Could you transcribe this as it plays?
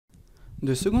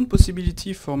The second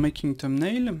possibility for making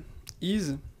thumbnail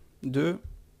is the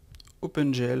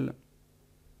Opengl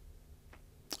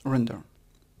Render.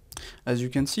 As you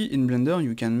can see, in Blender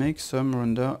you can make some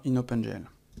render in Opengl.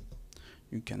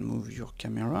 You can move your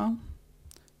camera,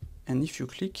 and if you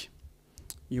click,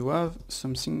 you have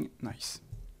something nice.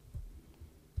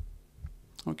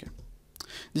 Okay.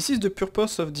 This is the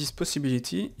purpose of this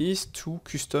possibility, is to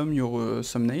custom your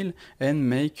thumbnail and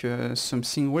make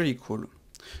something really cool.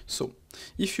 So,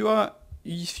 if you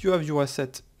have your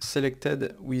asset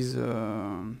selected with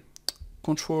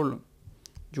control,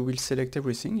 you will select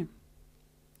everything.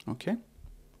 Okay.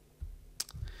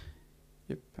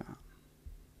 Yep.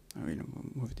 I will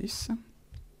move this.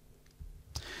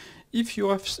 If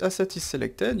your asset is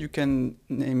selected, you can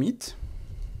name it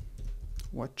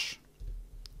watch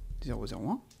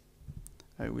 001.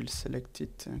 I will select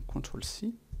it, Ctrl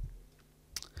C.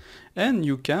 And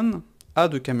you can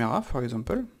add a camera, for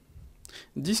example.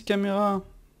 This camera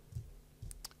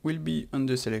will be on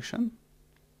the selection.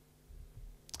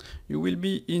 You will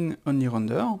be in only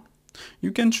render.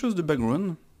 You can choose the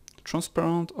background,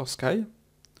 transparent or sky.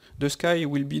 The sky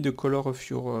will be the color of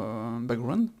your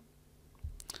background.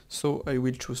 So I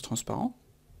will choose transparent.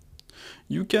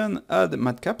 You can add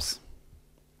matte caps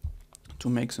to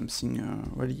make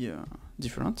something really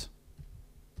different.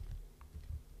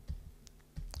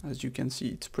 As you can see,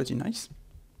 it's pretty nice.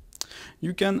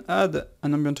 You can add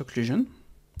an ambient occlusion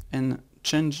and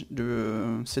change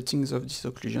the settings of this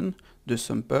occlusion, the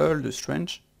sample, the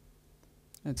strength,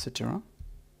 etc.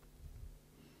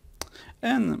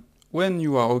 And when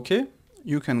you are OK,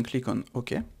 you can click on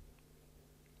OK.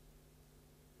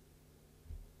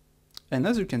 And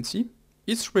as you can see,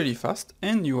 it's really fast,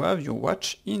 and you have your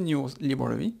watch in your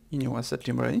library, in your asset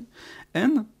library,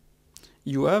 and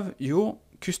you have your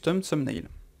custom thumbnail.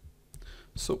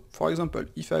 So, for example,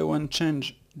 if I want to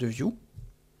change the view,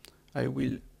 I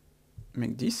will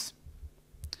make this.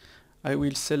 I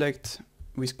will select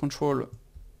with Control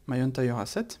my entire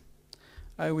asset.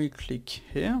 I will click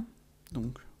here,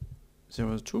 donc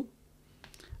 02.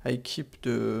 I keep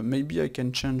the, maybe I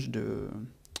can change the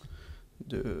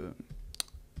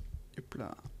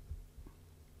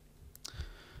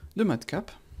matte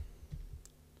cap.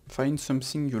 Find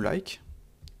something you like.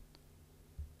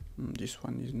 This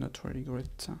one is not really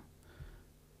great.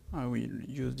 I will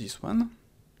use this one.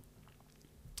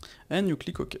 And you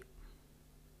click OK.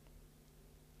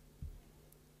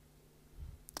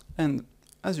 And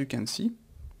as you can see,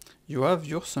 you have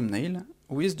your thumbnail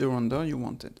with the render you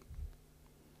wanted.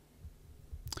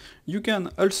 You can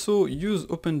also use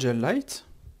Opengl Light.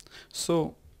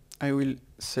 So I will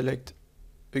select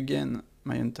again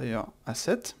my entire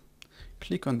asset,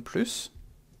 click on plus,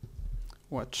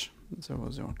 watch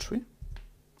 003,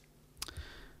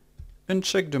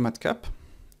 uncheck the matte cap,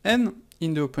 and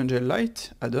in the Opengl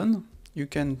Light add-on you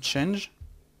can change,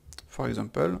 for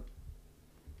example,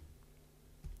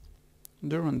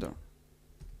 the render.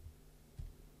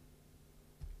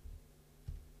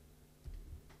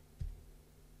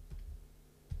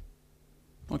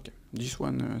 Okay, this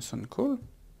one sounds cool.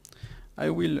 I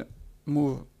will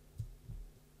move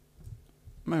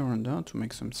my render to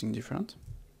make something different.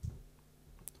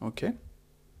 Okay.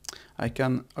 I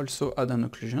can also add an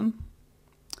occlusion.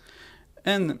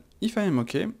 And if I am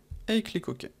OK, I click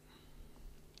OK.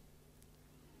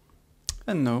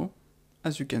 And now,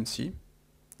 as you can see,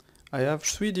 I have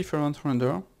 3 different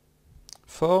renders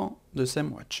for the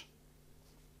same watch.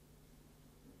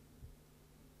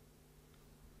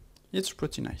 It's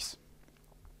pretty nice.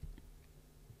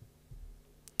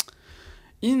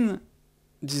 In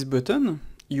this button,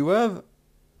 you have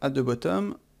at the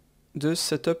bottom the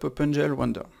Setup Opengl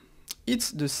Render. It's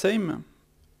the same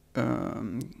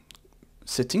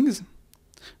settings,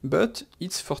 but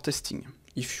it's for testing.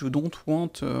 If you don't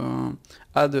want to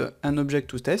add an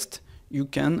object to test, you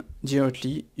can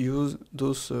directly use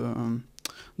those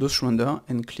render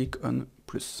and click on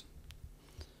plus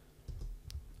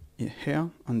here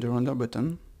on the render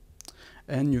button,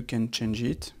 and you can change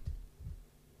it.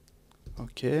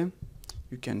 Okay,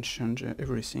 you can change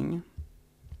everything.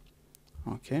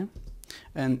 Okay,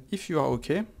 and if you are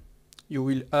okay, you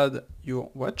will add your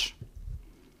watch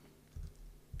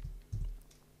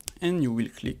and you will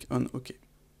click on OK.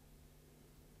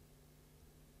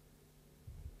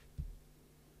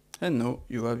 And now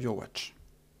you have your watch.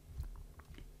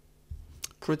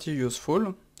 Pretty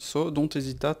useful, so don't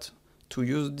hesitate to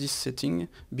use this setting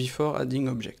before adding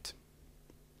object.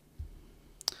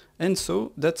 And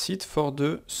so that's it for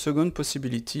the second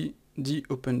possibility, the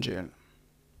Opengl.